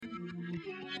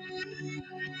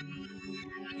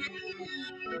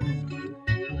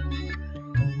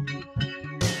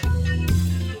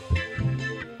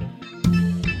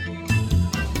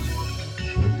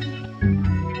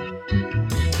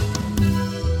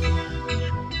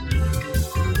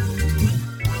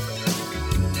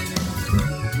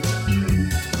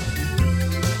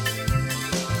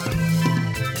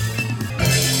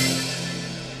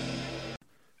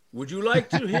like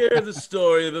to hear the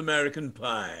story of American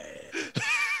Pie?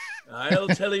 I'll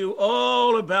tell you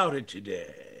all about it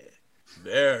today.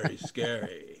 Very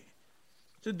scary.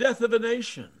 It's the death of a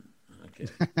nation. Okay.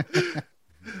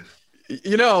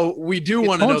 We do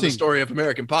want to know the story of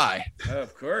American Pie.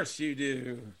 Of course you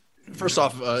do. First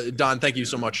off, Don, thank you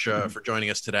so much for joining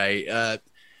us today.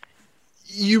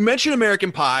 You mentioned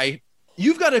American Pie.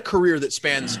 You've got a career that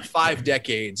spans 5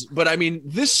 decades, but I mean,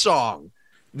 this song,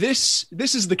 this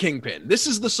is the kingpin. This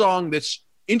is the song that's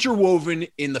interwoven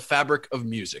in the fabric of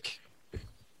music.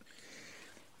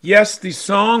 Yes, the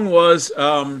song was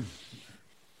a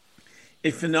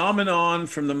phenomenon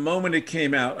from the moment it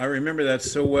came out. I remember that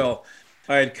so well.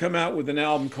 I had come out with an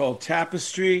album called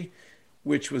Tapestry,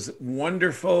 which was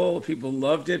wonderful. People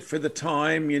loved it for the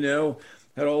time,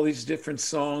 had all these different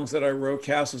songs that I wrote.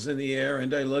 Castles in the Air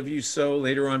and I Love You So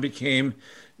later on became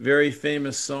very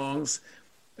famous songs.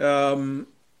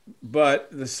 But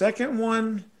the second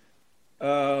one,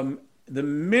 the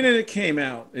minute it came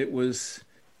out, it was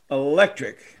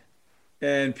electric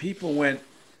and people went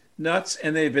nuts,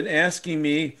 and they've been asking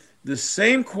me the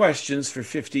same questions for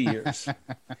 50 years.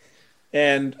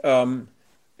 and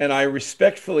I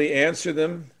respectfully answer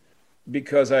them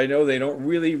because I know they don't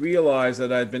really realize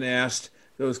that I've been asked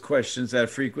those questions that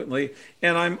frequently.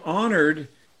 And I'm honored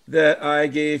that I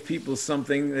gave people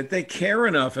something that they care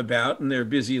enough about in their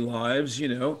busy lives,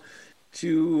 to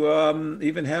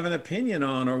even have an opinion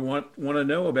on or want to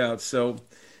know about. So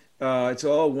it's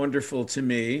all wonderful to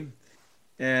me.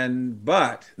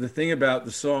 But the thing about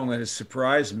the song that has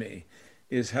surprised me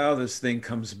is how this thing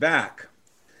comes back.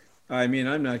 I mean,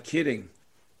 I'm not kidding.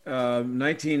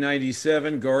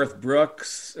 1997, Garth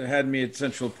Brooks had me at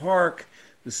Central Park.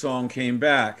 The song came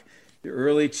back. The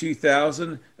early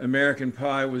 2000, American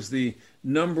Pie was the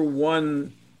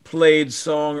 #1 played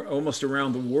song almost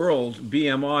around the world.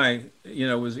 BMI,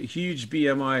 was a huge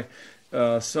BMI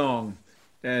song.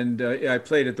 And I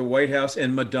played at the White House,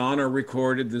 and Madonna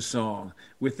recorded the song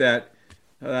with that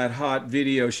hot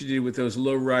video she did with those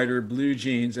lowrider blue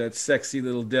jeans, that sexy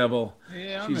little devil.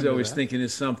 Yeah, she's always thinking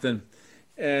of something.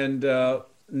 And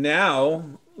now,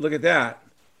 look at that.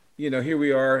 Here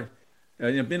we are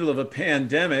in the middle of a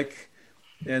pandemic,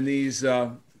 and these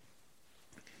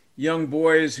young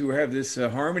boys who have this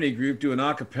harmony group do an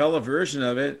a cappella version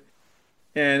of it,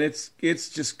 and it's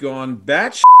just gone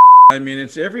batshit. I mean,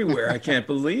 it's everywhere. I can't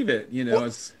believe it.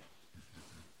 It's.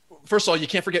 First of all, you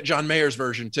can't forget John Mayer's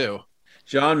version too.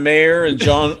 John Mayer and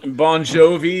John Bon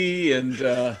Jovi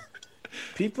and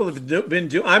people have been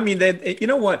doing. I mean, you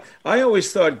know what? I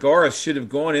always thought Garth should have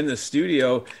gone in the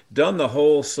studio, done the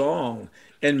whole song,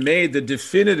 and made the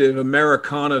definitive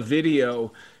Americana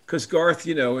video. Because Garth,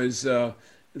 is the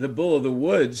bull of the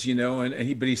woods,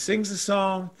 but he sings the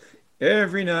song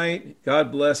every night. God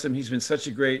bless him. He's been such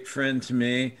a great friend to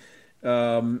me.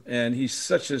 And he's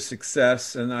such a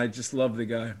success, and I just love the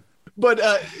guy. But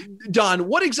Don,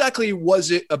 what exactly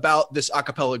was it about this a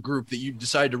cappella group that you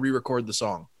decided to re-record the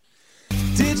song?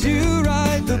 Did you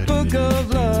write the book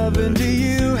of love, and do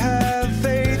you have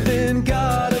faith in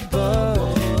God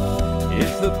above?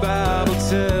 If the Bible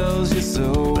tells you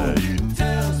so.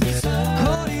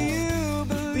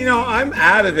 I'm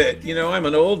out of it. I'm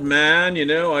an old man.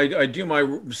 I do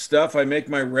my stuff. I make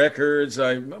my records.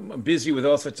 I'm busy with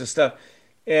all sorts of stuff.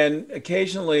 And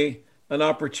occasionally an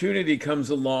opportunity comes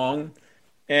along,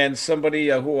 and somebody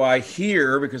who I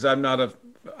hear, because I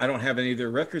don't have any of their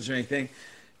records or anything,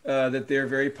 that they're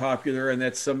very popular and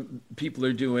that some people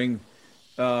are doing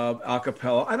a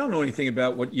cappella. I don't know anything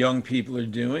about what young people are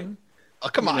doing. Oh,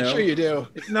 come on. Sure you do.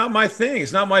 It's not my thing.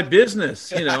 It's not my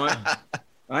business.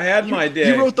 I had my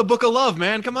day. You wrote the book of love,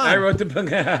 man. Come on. I wrote the book.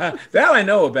 That I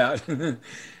know about.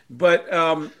 But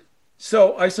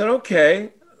so I said,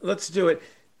 okay, let's do it.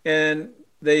 And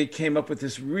they came up with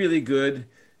this really good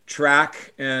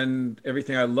track and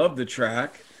everything. I love the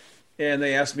track. And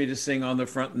they asked me to sing on the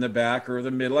front and the back or the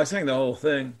middle. I sang the whole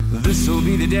thing. This will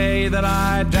be the day that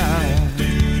I die.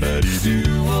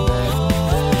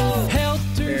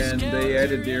 And they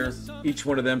added each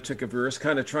one of them took a verse,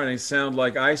 kind of trying to sound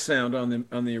like I sound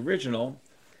on the original,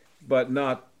 but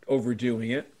not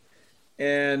overdoing it.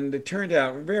 And it turned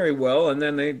out very well. And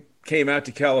then they came out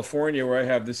to California, where I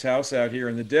have this house out here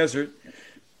in the desert.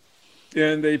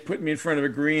 And they put me in front of a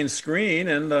green screen,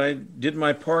 and I did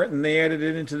my part, and they added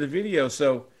it into the video.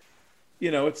 So,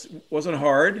 it wasn't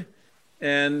hard.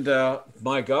 And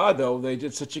my God, though, they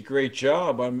did such a great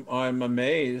job. I'm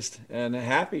amazed and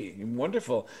happy and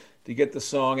wonderful to get the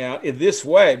song out in this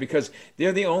way, because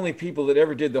they're the only people that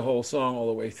ever did the whole song all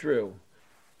the way through.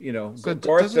 So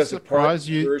Garth does it does a part surprise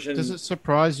you? version. Does it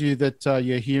surprise you that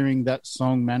you're hearing that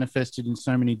song manifested in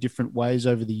so many different ways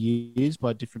over the years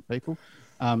by different people?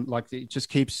 Like it just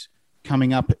keeps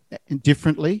coming up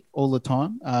differently all the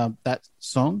time. That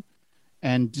song,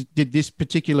 and did this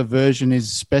particular version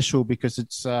is special because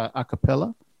it's a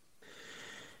cappella?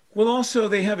 Well, also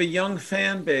they have a young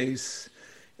fan base,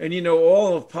 and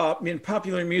all of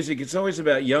popular music. It's always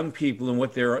about young people and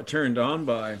what they're turned on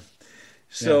by.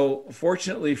 So,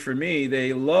 fortunately for me,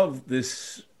 they love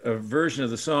this version of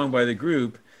the song by the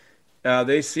group.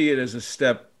 They see it as a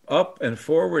step up and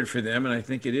forward for them, and I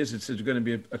think it is. It's going to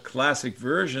be a classic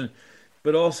version,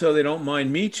 but also they don't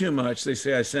mind me too much. They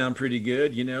say I sound pretty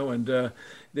good, and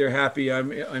they're happy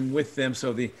I'm with them.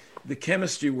 So the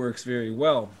chemistry works very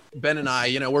well. Ben and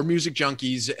I, we're music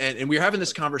junkies, and we were having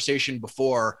this conversation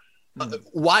before.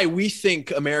 Why we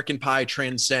think American Pie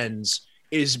transcends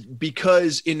is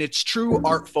because in its true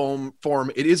art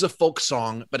form, it is a folk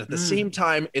song, but at the same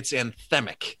time, it's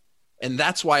anthemic. And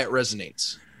that's why it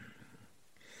resonates.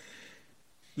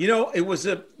 It was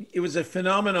a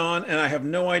phenomenon, and I have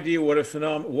no idea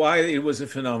why it was a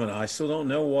phenomenon. I still don't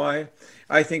know why.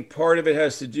 I think part of it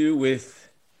has to do with,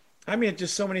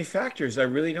 just so many factors. I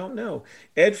really don't know.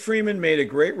 Ed Freeman made a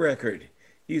great record.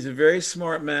 He's a very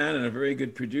smart man and a very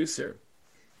good producer.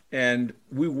 And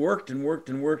we worked and worked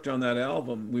and worked on that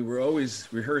album. We were always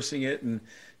rehearsing it and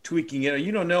tweaking it.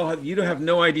 You don't have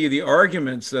no idea the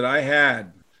arguments that I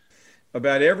had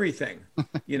about everything.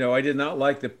 I did not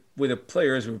like the way the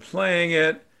players were playing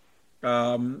it.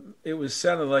 It was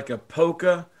sounded like a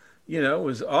polka. It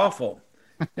was awful.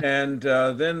 And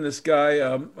then this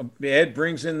guy, Ed,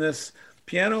 brings in this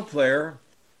piano player,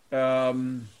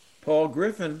 Paul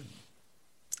Griffin,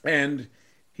 and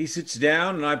he sits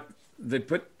down, and they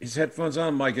put his headphones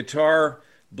on, my guitar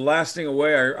blasting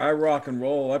away. I rock and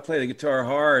roll. I play the guitar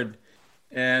hard.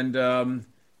 And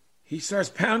he starts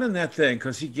pounding that thing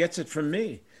because he gets it from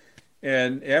me.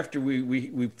 And after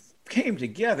we came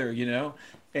together,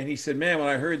 and he said, man, when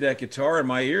I heard that guitar in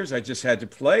my ears, I just had to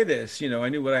play this. I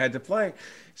knew what I had to play.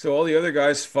 So all the other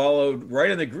guys followed right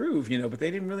in the groove, but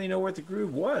they didn't really know what the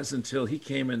groove was until he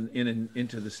came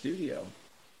into the studio.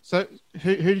 So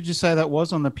who did you say that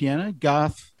was on the piano?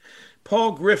 Garth?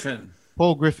 Paul Griffin.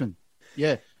 Paul Griffin.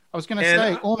 Yeah. I was going to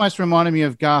say, almost reminded me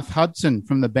of Garth Hudson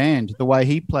from the band, the way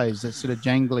he plays that sort of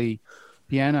jangly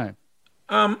piano.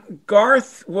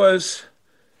 Garth was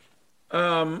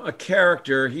a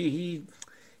character. He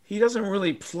doesn't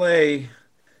really play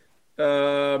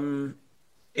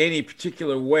any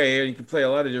particular way. He can play a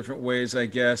lot of different ways, I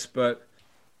guess, but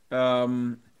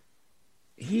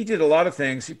he did a lot of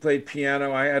things. He played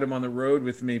piano. I had him on the road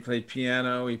with me. He played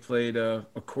piano. He played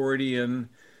accordion.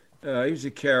 He was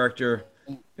a character.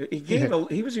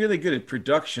 He was really good at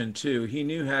production too. He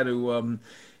knew how to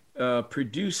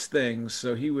produce things,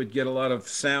 so he would get a lot of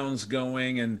sounds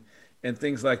going and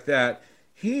things like that.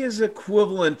 He is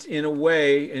equivalent in a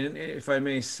way, and if I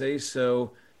may say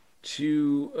so,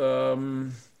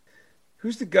 to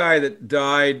who's the guy that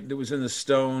died that was in the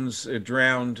Stones,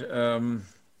 drowned?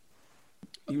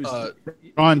 He was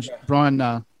Brian Jones.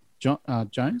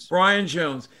 Brian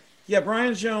Jones. Yeah,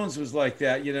 Brian Jones was like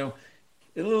that. A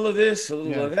little of this, a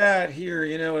little of that here.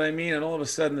 You know what I mean? And all of a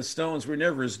sudden, the Stones were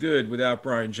never as good without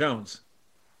Brian Jones.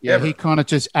 Yeah, he kind of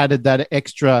just added that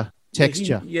extra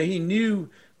texture. He knew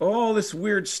all this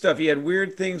weird stuff. He had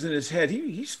weird things in his head.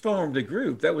 He formed a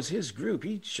group. That was his group.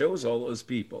 He chose all those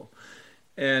people.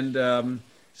 And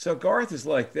so Garth is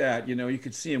like that. You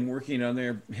could see him working on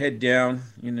their head down,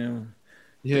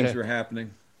 things were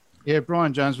happening. Yeah,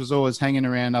 Brian Jones was always hanging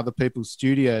around other people's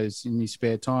studios in his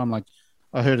spare time. Like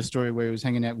I heard a story where he was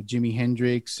hanging out with Jimi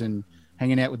Hendrix and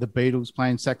hanging out with the Beatles,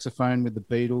 playing saxophone with the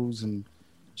Beatles, and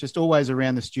just always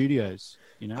around the studios.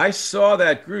 I saw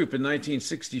that group in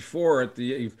 1964 at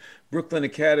the Brooklyn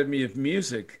Academy of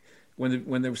Music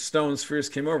when the Stones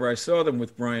first came over. I saw them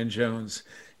with Brian Jones.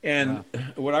 And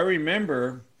what I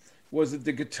remember was that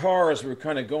the guitars were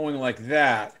kind of going like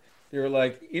that. They were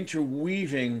like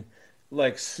interweaving,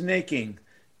 like snaking.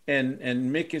 And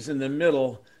Mick is in the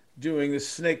middle doing the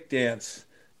snake dance,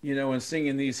 and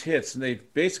singing these hits. And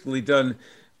they've basically done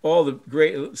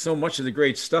so much of the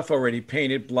great stuff already.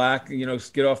 Painted Black,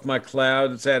 Get Off My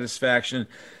Cloud, Satisfaction,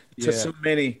 to so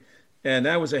many. And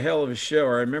that was a hell of a show.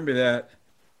 I remember that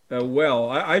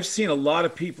well. I've seen a lot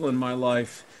of people in my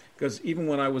life, because even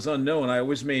when I was unknown, I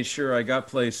always made sure I got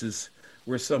places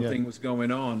where something was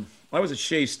going on. I was at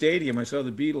Shea Stadium. I saw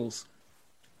the Beatles.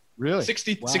 Really?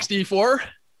 64?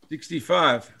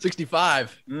 65.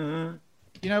 65.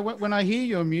 Mm-hmm. When I hear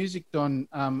your music, Don,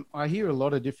 I hear a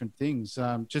lot of different things.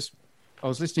 I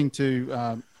was listening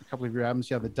to a couple of your albums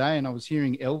the other day, and I was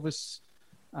hearing Elvis.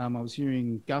 I was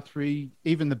hearing Guthrie,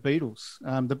 even the Beatles.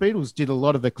 The Beatles did a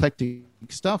lot of eclectic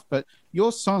stuff, but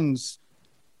your songs,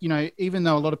 you know, even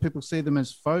though a lot of people see them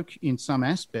as folk in some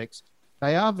aspects,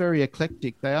 they are very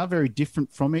eclectic. They are very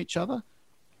different from each other.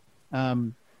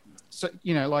 So,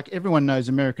 you know, like everyone knows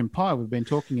American Pie, we've been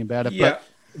talking about it, but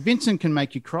Vincent Can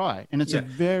Make You Cry, and it's a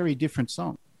very different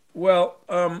song. Well,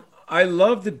 I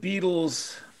love the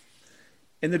Beatles,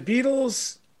 and the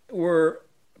Beatles were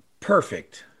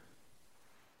perfect.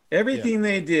 Everything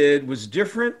they did was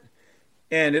different,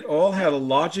 and it all had a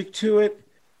logic to it,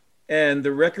 and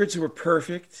the records were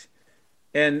perfect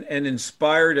and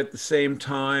inspired at the same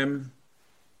time.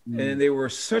 And they were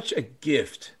such a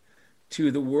gift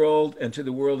to the world and to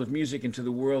the world of music and to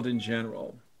the world in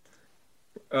general.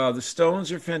 The Stones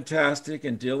are fantastic,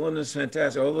 and Dylan is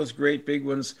fantastic, all those great big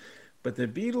ones, but the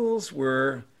Beatles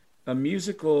were a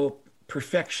musical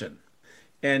perfection.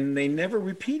 And they never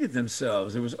repeated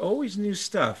themselves. There was always new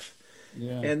stuff.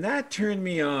 Yeah. And that turned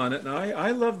me on. And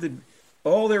I love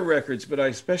all their records, but I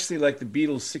especially like the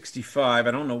Beatles 65.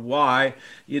 I don't know why.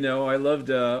 You know, I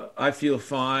loved I Feel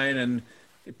Fine, and,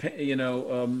 you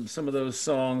know, some of those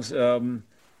songs.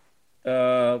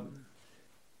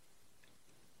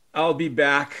 I'll Be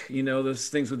Back, you know, those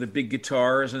things with the big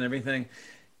guitars and everything.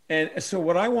 And so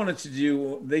what I wanted to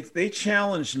do, they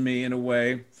challenged me in a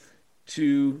way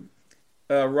to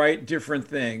write different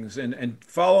things and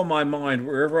follow my mind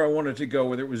wherever I wanted to go,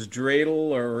 whether it was Dreidel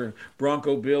or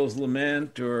Bronco Bill's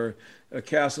Lament or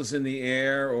Castles in the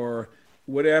Air or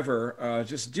whatever.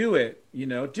 Just do it, you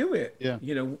know, do it. Yeah.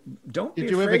 You know, don't be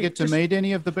Did you afraid. ever get to meet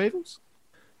any of the Beatles?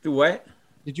 The what?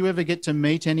 Did you ever get to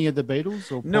meet any of the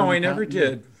Beatles? Or No, Paul I never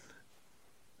McCartney?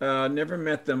 did. Never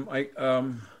met them. I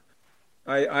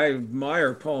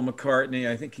admire Paul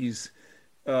McCartney. I think he's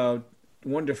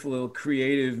wonderful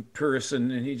creative person,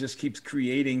 and he just keeps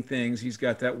creating things. He's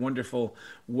got that wonderful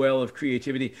well of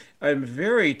creativity. I'm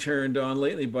very turned on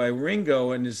lately by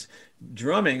Ringo and his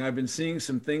drumming. I've been seeing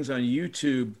some things on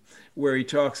YouTube where he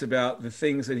talks about the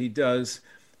things that he does.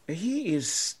 He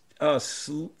is a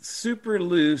super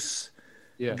loose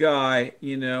guy,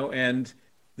 you know, and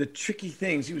the tricky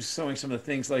things. He was showing some of the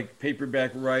things like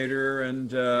Paperback Writer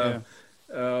and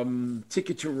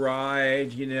Ticket to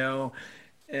Ride, you know.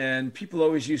 And people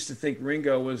always used to think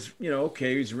Ringo was, you know,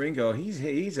 okay, he's Ringo.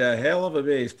 He's a hell of a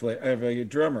bass player, a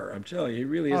drummer. I'm telling you, he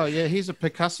really is. Oh yeah, he's a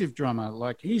percussive drummer.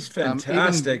 Like he's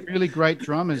fantastic. Even really great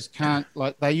drummers can't,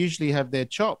 like, they usually have their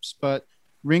chops, but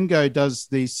Ringo does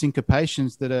these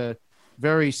syncopations that are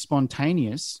very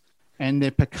spontaneous, and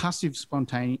they're percussive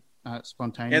spontaneous.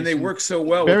 And they work so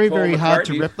well. Very, with Paul very McCartney. hard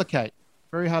to replicate.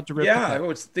 Very hard to replicate. Yeah, I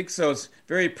would think so. It's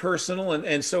very personal,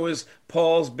 and so is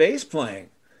Paul's bass playing.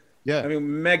 Yeah, I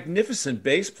mean, magnificent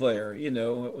bass player. You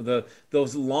know,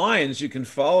 those lines, you can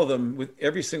follow them with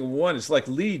every single one. It's like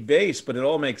lead bass, but it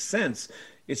all makes sense.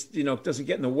 It's, you know, it doesn't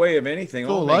get in the way of anything. It's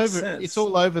all all makes over. sense. It's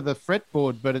all over the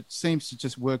fretboard, but it seems to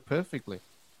just work perfectly.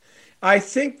 I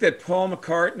think that Paul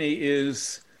McCartney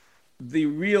is the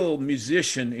real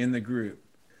musician in the group.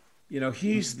 You know,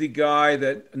 he's the guy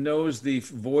that knows the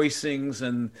voicings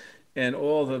and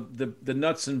all the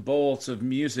nuts and bolts of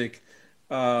music.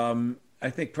 I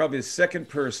think probably the second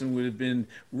person would have been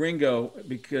Ringo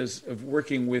because of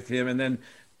working with him, and then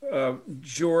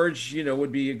George, you know,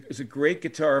 is a great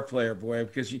guitar player, boy.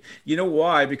 Because you know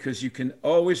why? Because you can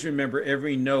always remember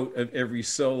every note of every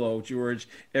solo George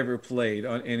ever played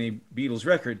on any Beatles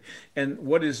record. And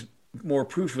what is more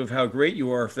proof of how great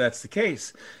you are if that's the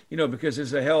case? You know, because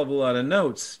there's a hell of a lot of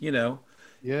notes. You know,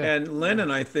 And Lennon,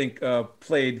 I think,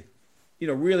 played, you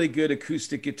know, really good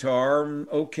acoustic guitar,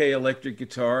 okay electric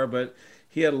guitar, but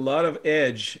he had a lot of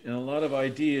edge and a lot of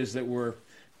ideas that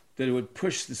would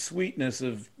push the sweetness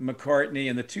of McCartney,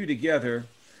 and the two together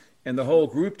and the whole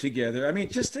group together. I mean,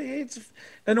 just it's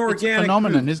an organic It's a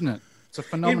phenomenon, group. isn't it? It's a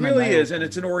phenomenon. It really is, and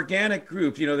it's an organic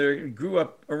group. You know, they grew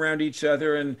up around each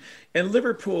other, and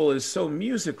Liverpool is so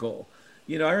musical.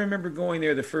 You know, I remember going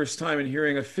there the first time and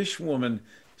hearing a fish woman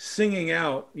singing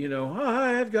out, you know,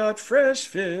 I've got fresh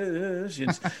fish.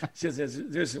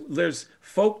 There's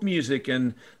folk music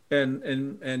and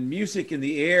music in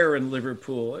the air in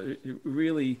Liverpool. It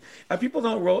really, people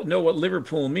don't know what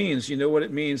Liverpool means. You know what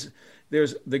it means?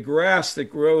 There's the grass that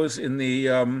grows in the.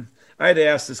 I had to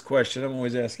ask this question. I'm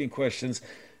always asking questions.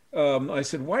 I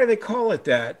said, why do they call it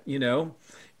that? You know,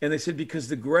 and they said because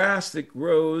the grass that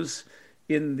grows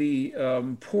in the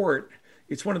port,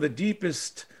 it's one of the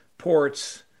deepest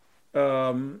ports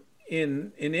in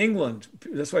England.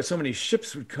 That's why so many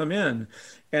ships would come in,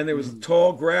 and there was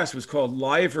tall grass. It was called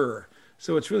liver,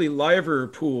 so it's really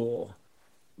Liverpool.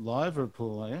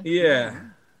 Liverpool, eh? Yeah.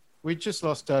 We just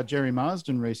lost Jerry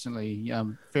Marsden recently.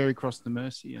 Ferry crossed the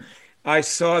Mersey. And I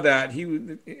saw that.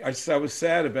 I was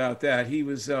sad about that. He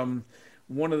was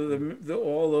one of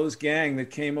all those gang that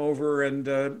came over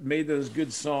and made those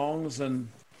good songs, and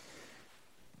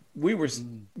we were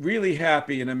really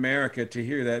happy in America to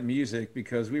hear that music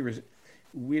because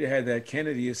we'd had that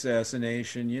Kennedy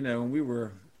assassination, and we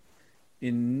were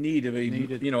in need of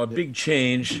a big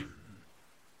change.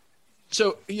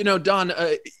 So, Don,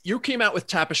 you came out with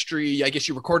Tapestry. I guess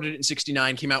you recorded it in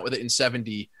 1969, came out with it in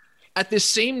 1970. At this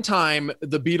same time,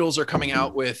 the Beatles are coming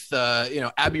out with,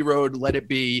 Abbey Road, Let It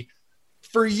Be.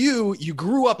 For you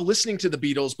grew up listening to the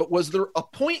Beatles, but was there a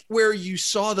point where you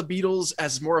saw the Beatles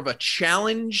as more of a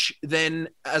challenge than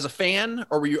as a fan,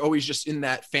 or were you always just in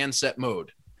that fan set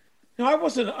mode? No, I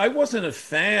wasn't a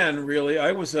fan really.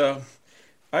 I was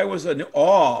in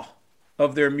awe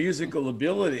of their musical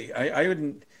ability. I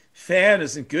wouldn't. Fan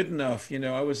isn't good enough,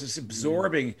 I was just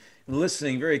absorbing and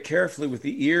listening very carefully with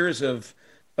the ears of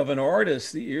an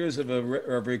artist, the ears of a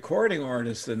recording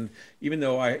artist. And even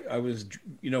though I was,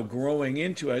 growing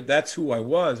into it, that's who I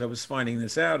was. I was finding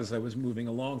this out as I was moving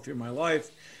along through my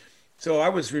life. So I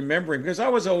was remembering, because I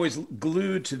was always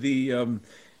glued to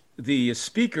the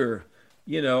speaker.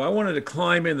 I wanted to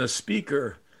climb in the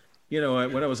speaker, when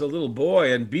I was a little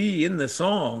boy and be in the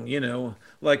song,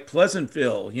 like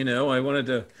Pleasantville, I wanted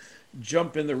to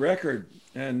jump in the record.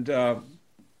 And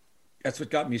that's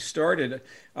what got me started.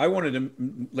 I wanted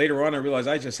to, later on, I realized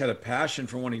I just had a passion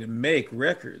for wanting to make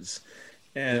records,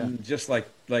 and just like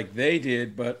they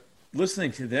did. But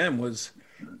listening to them was,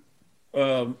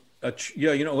 it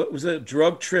was a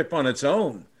drug trip on its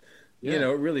own. It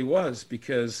really was,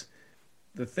 because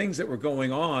the things that were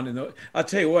going on, and I'll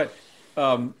tell you what,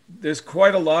 there's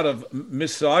quite a lot of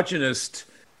misogynist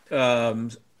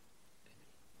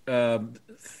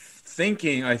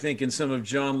thinking, I think, in some of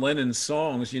John Lennon's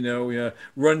songs,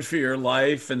 Run for Your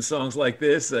Life and songs like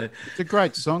this. It's a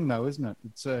great song, though, isn't it?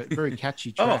 It's a very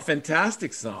catchy track. Oh,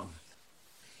 fantastic song.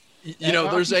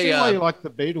 There's why you like the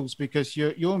Beatles, because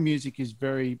your music is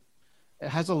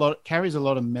carries a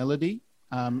lot of melody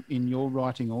in your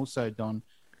writing also, Don.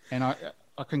 And I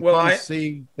can kind of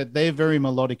see that they're very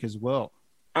melodic as well.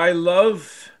 I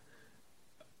love,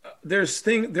 there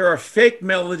are fake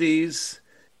melodies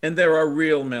and there are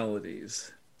real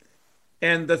melodies.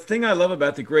 And the thing I love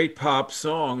about the great pop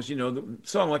songs, the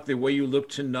song like The Way You Look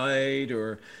Tonight,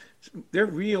 they're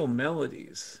real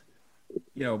melodies,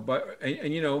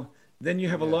 then you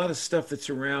have a lot of stuff that's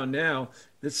around now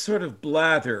that's sort of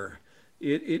blather.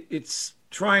 It's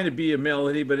trying to be a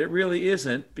melody, but it really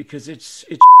isn't, because it's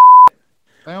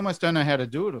they almost don't know how to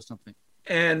do it or something.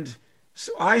 And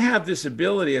so I have this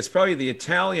ability. It's probably the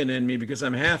Italian in me, because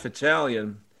I'm half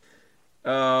Italian.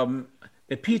 And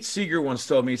Pete Seeger once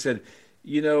told me, he said,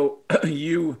 your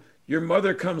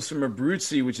mother comes from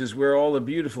Abruzzi, which is where all the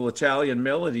beautiful Italian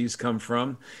melodies come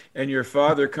from. And your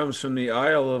father comes from the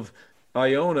Isle of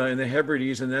Iona in the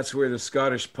Hebrides, and that's where the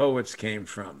Scottish poets came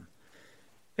from.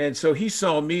 And so he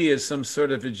saw me as some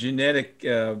sort of a genetic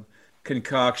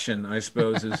concoction, I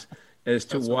suppose, as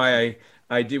to why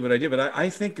I did what I did. But I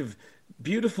think of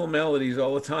beautiful melodies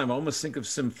all the time. I almost think of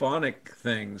symphonic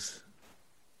things.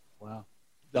 Wow.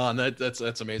 Don, that's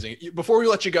amazing. Before we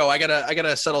let you go, I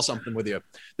gotta settle something with you.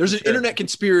 There's an internet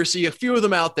conspiracy, a few of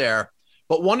them out there,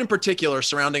 but one in particular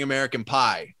surrounding American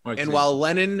Pie. While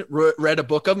Lennon read a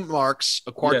book of Marx,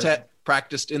 a quartet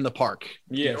practiced in the park.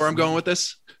 Yes. You know where I'm going with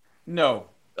this? No.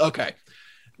 Okay.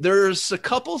 There's a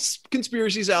couple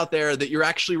conspiracies out there that you're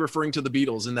actually referring to the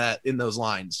Beatles in those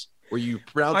lines where you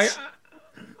pronounce.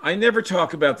 I never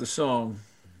talk about the song.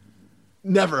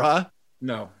 Never, huh?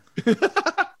 No.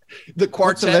 The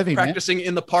quartet practicing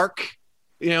in the park,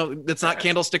 that's not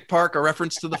Candlestick Park, a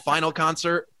reference to the final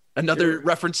concert, another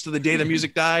reference to the day the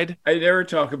music died. I never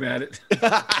talk about it.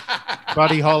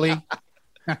 Buddy Holly.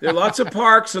 There are lots of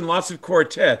parks and lots of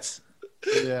quartets.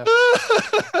 Yeah.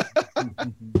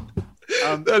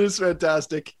 That is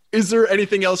fantastic. Is there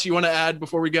anything else you want to add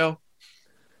before we go?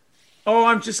 Oh,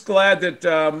 I'm just glad that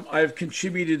I've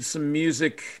contributed some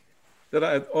music.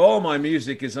 All my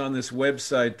music is on this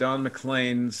website, Don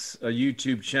McLean's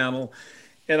YouTube channel,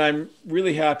 and I'm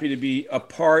really happy to be a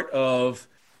part of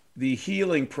the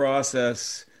healing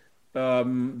process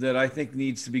that I think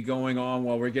needs to be going on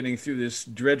while we're getting through this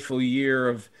dreadful year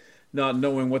of not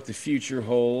knowing what the future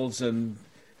holds. And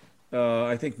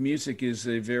I think music is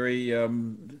a very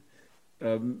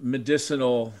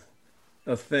medicinal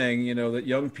thing, that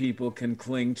young people can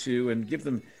cling to and give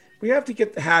them. We have to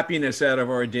get the happiness out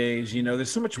of our days.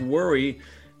 There's so much worry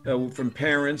from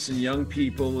parents and young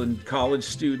people and college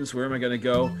students. Where am I going to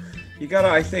go? You got to,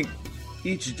 I think,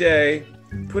 each day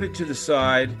put it to the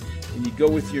side, and you go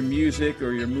with your music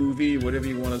or your movie, whatever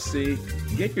you want to see.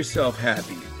 Get yourself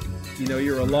happy. You know,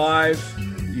 you're alive.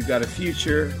 You've got a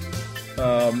future.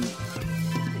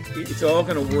 It's all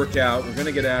going to work out. We're going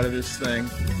to get out of this thing.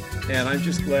 And I'm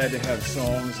just glad to have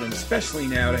songs, and especially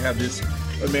now to have this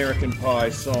American Pie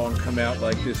song come out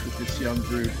like this with this young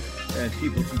group, and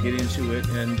people can get into it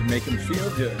and make them feel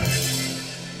good.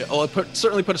 Well, it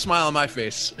certainly put a smile on my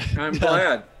face. I'm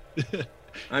glad.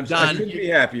 I couldn't be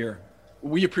happier.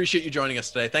 We appreciate you joining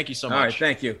us today. Thank you so much. All right,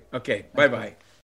 thank you. Okay, bye-bye.